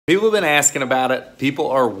People have been asking about it. People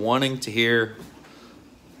are wanting to hear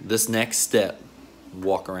this next step.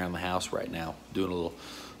 Walk around the house right now, doing a little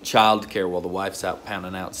child care while the wife's out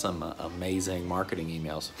pounding out some amazing marketing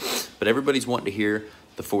emails. But everybody's wanting to hear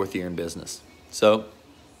the 4th year in business. So,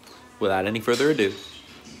 without any further ado,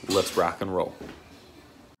 let's rock and roll.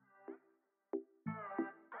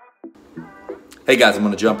 Hey guys, I'm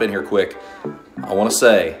going to jump in here quick. I want to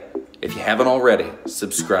say, if you haven't already,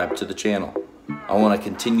 subscribe to the channel. I want to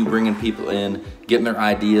continue bringing people in, getting their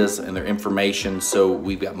ideas and their information, so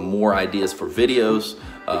we've got more ideas for videos,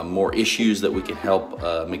 more issues that we can help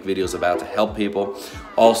make videos about to help people.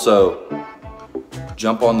 Also,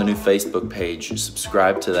 jump on the new Facebook page,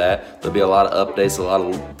 subscribe to that. There'll be a lot of updates, a lot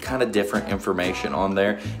of kind of different information on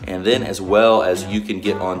there. And then as well as you can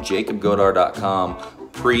get on jacobgodar.com,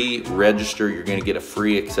 pre-register. You're going to get a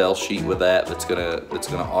free Excel sheet with that that's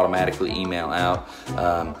gonna automatically email out.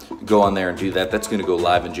 Go on there and do that. That's going to go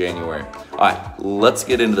live in January. All right, let's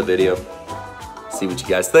get into the video. See what you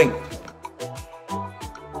guys think.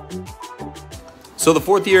 So the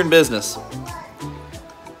 4th year in business,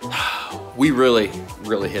 we really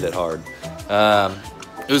hit it hard.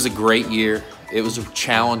 It was a great year. It was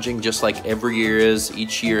challenging, just like every year is.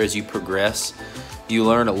 Each year as you progress, you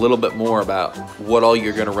learn a little bit more about what all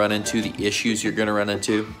you're gonna run into, the issues you're gonna run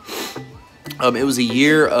into. It was a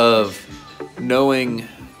year of knowing,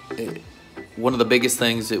 one of the biggest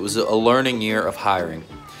things, it was a learning year of hiring.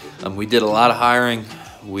 We did a lot of hiring.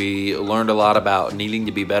 We learned a lot about needing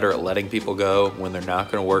to be better at letting people go when they're not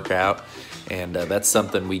gonna work out. And that's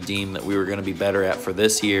something we deemed that we were gonna be better at for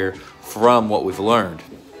this year from what we've learned.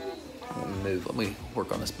 Let me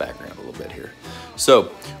work on this background a little bit here. So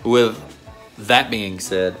with that being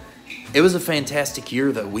said, it was a fantastic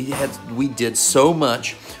year though. We did so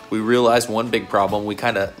much. We realized one big problem. We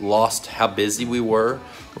kind of lost how busy we were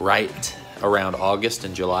right around August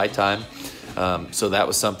and July time. So that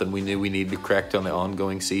was something we knew we needed to correct on the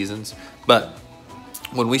ongoing seasons. But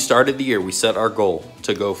when we started the year, we set our goal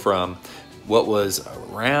to go from what was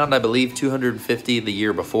around, I believe, 250 the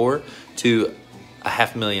year before to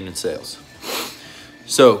 $500,000 in sales.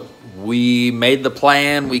 So we made the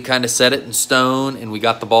plan, we kind of set it in stone, and we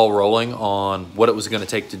got the ball rolling on what it was going to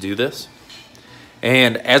take to do this.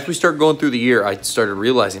 And as we started going through the year, I started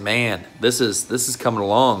realizing, man, this is coming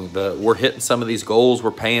along. We're hitting some of these goals.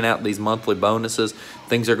 We're paying out these monthly bonuses.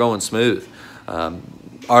 Things are going smooth.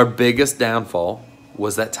 Our biggest downfall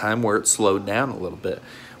was that time where it slowed down a little bit.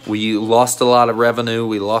 We lost a lot of revenue.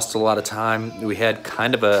 We lost a lot of time. We had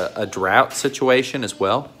kind of a drought situation as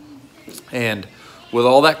well. And with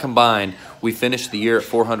all that combined, we finished the year at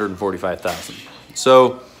 $445,000.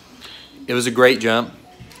 So it was a great jump.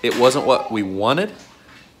 It wasn't what we wanted,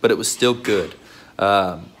 but it was still good.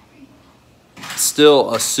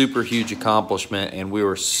 Still a super huge accomplishment, and we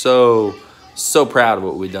were so proud of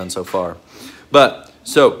what we've done so far. But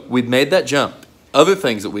so we've made that jump. Other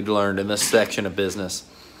things that we've learned in this section of business,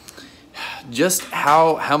 just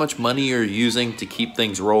how much money you're using to keep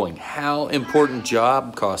things rolling, how important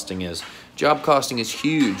job costing is. Job costing is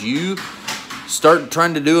huge. You start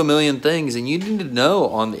trying to do a million things, and you need to know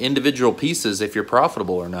on the individual pieces if you're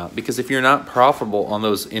profitable or not. Because if you're not profitable on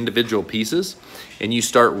those individual pieces and you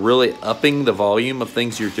start really upping the volume of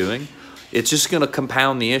things you're doing, it's just going to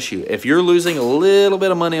compound the issue. If you're losing a little bit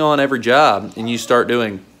of money on every job and you start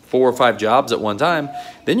doing 4 or 5 jobs at one time,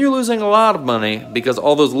 then you're losing a lot of money because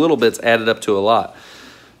all those little bits added up to a lot.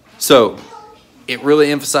 So it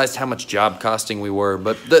really emphasized how much job costing we were,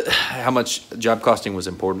 but how much job costing was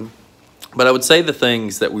important. But I would say the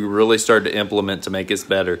things that we really started to implement to make us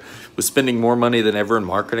better was spending more money than ever in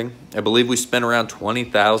marketing. I believe we spent around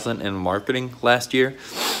 $20,000 in marketing last year.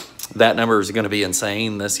 That number is going to be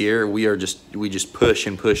insane this year. We just push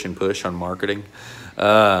and push and push on marketing.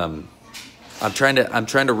 I'm trying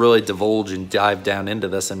to really divulge and dive down into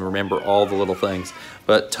this and remember all the little things.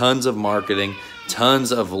 But tons of marketing,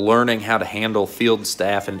 tons of learning how to handle field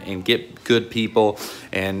staff and get good people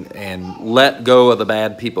and let go of the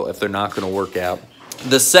bad people if they're not going to work out.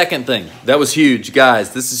 The second thing, that was huge.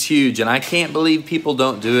 Guys, this is huge, and I can't believe people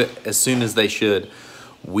don't do it as soon as they should.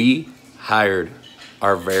 We hired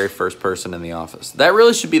our very first person in the office. That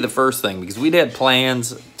really should be the first thing, because we'd had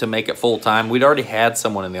plans to make it full-time. We'd already had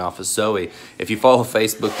someone in the office, Zoe. If you follow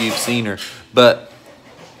Facebook, you've seen her. But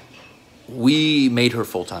we made her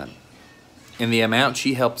full-time. And the amount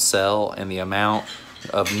she helped sell and the amount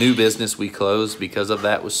of new business we closed because of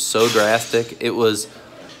that was so drastic. It was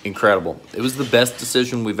incredible. It was the best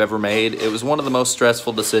decision we've ever made. It was one of the most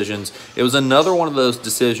stressful decisions. It was another one of those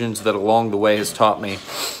decisions that along the way has taught me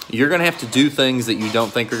you're going to have to do things that you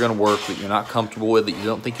don't think are going to work, that you're not comfortable with, that you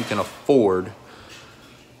don't think you can afford.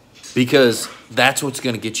 because that's what's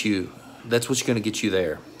going to get you. That's what's going to get you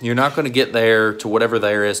there. You're not going to get there to whatever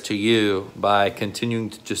there is to you by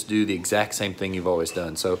continuing to just do the exact same thing you've always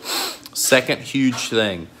done. So second huge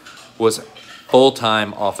thing was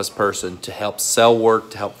full-time office person to help sell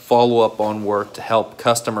work, to help follow up on work, to help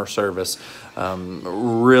customer service.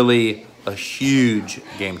 Really a huge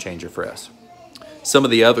game changer for us. Some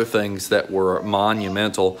of the other things that were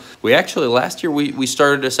monumental, we actually last year we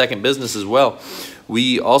started a second business as well.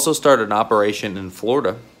 We also started an operation in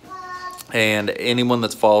Florida. And anyone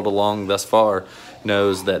that's followed along thus far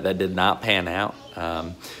knows that that did not pan out.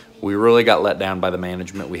 We really got let down by the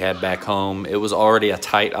management we had back home. It was already a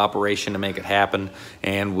tight operation to make it happen.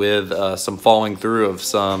 And with some falling through of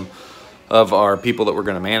some of our people that we're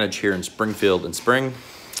going to manage here in Springfield in spring,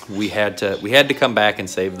 we had to come back and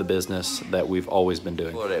save the business that we've always been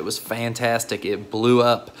doing. It was fantastic. It blew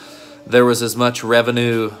up. There was as much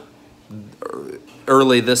revenue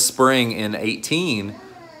early this spring in 18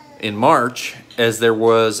 in March as there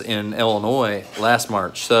was in Illinois last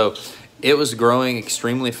March. So it was growing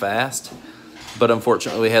extremely fast, but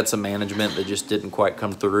unfortunately we had some management that just didn't quite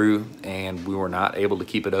come through, and we were not able to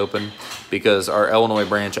keep it open because our Illinois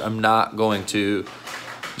branch, I'm not going to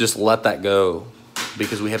just let that go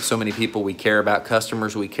because we have so many people we care about,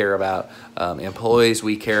 customers we care about, employees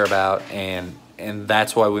we care about, and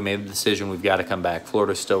that's why we made the decision we've got to come back.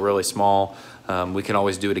 Florida's still really small. We can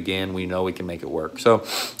always do it again. We know we can make it work. So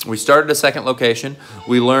we started a second location.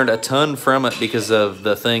 We learned a ton from it because of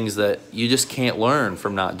the things that you just can't learn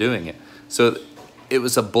from not doing it. So it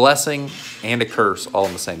was a blessing and a curse all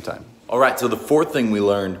at the same time. All right, so the fourth thing we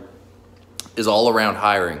learned is all around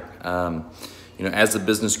hiring. You know, as the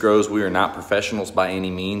business grows, we are not professionals by any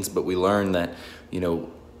means, but we learned that, you know,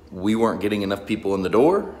 we weren't getting enough people in the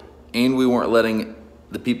door, and we weren't letting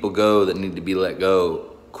the people go that need to be let go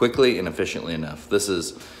quickly and efficiently enough. This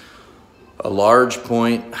is a large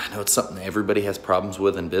point. I know it's something everybody has problems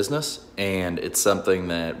with in business, and it's something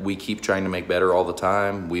that we keep trying to make better all the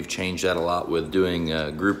time. We've changed that a lot with doing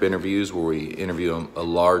group interviews where we interview a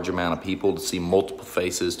large amount of people to see multiple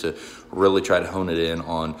faces to really try to hone it in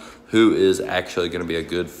on who is actually going to be a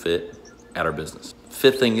good fit at our business.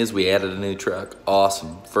 Fifth thing is we added a new truck.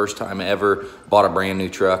 Awesome. First time ever bought a brand new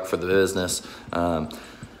truck for the business.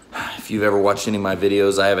 If you've ever watched any of my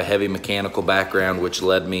videos, I have a heavy mechanical background, which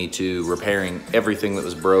led me to repairing everything that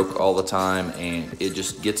was broke all the time, and it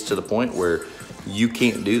just gets to the point where you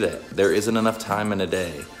can't do that. There isn't enough time in a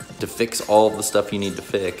day to fix all of the stuff you need to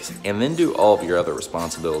fix and then do all of your other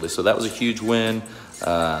responsibilities. So that was a huge win.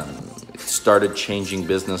 It started changing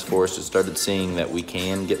business for us. It started seeing that we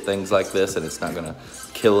can get things like this and it's not gonna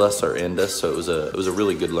kill us or end us. So it was a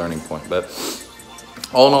really good learning point. But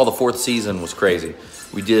all in all, the fourth season was crazy.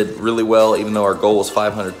 We did really well. Even though our goal was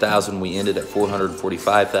 500,000, we ended at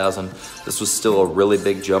 445,000. This was still a really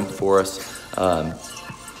big jump for us.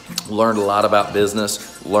 Learned a lot about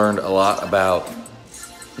business, learned a lot about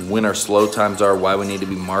when our slow times are, why we need to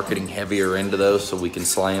be marketing heavier into those so we can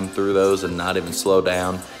slam through those and not even slow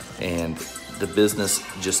down. And the business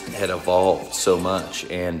just had evolved so much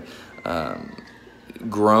and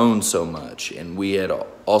grown so much. And we had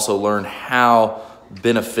also learned how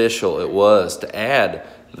beneficial it was to add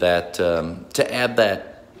that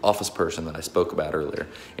office person that I spoke about earlier.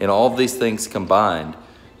 And all of these things combined,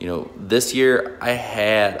 you know, this year I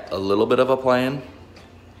had a little bit of a plan,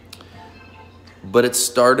 but it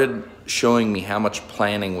started showing me how much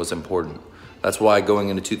planning was important. That's why going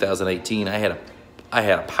into 2018, I had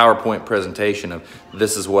a PowerPoint presentation of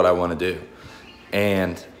this is what I want to do.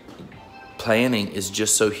 And planning is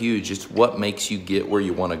just so huge. It's what makes you get where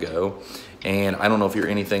you want to go. And I don't know if you're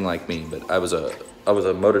anything like me, but I was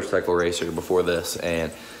a motorcycle racer before this,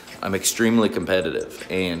 and I'm extremely competitive.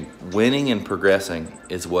 And winning and progressing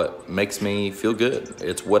is what makes me feel good.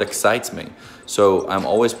 It's what excites me. So I'm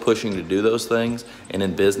always pushing to do those things. And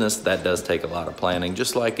in business, that does take a lot of planning.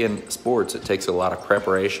 Just like in sports, it takes a lot of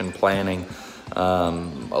preparation, planning, a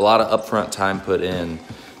lot of upfront time put in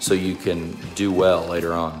so you can do well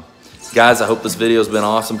later on. Guys, I hope this video has been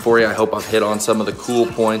awesome for you. I hope I've hit on some of the cool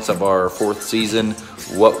points of our fourth season,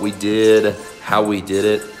 what we did, how we did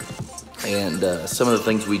it, and some of the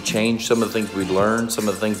things we changed, some of the things we learned, some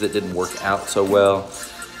of the things that didn't work out so well.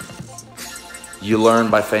 You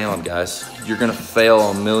learn by failing, guys. You're gonna fail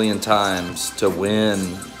a million times to win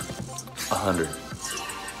 100.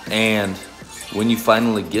 And when you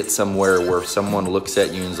finally get somewhere where someone looks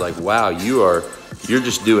at you and is like, wow, you're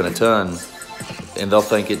just doing a ton, and they'll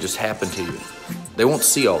think it just happened to you. They won't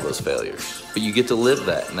see all those failures, but you get to live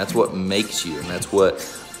that, and that's what makes you, and that's what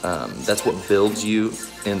That's what builds you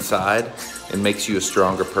inside and makes you a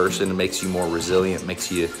stronger person, and makes you more resilient,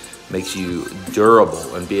 makes you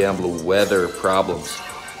durable and be able to weather problems.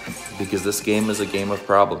 Because this game is a game of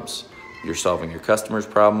problems. You're solving your customers'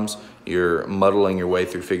 problems, you're muddling your way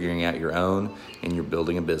through figuring out your own, and you're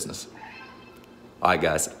building a business. All right,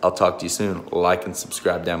 guys, I'll talk to you soon. Like and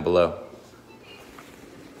subscribe down below.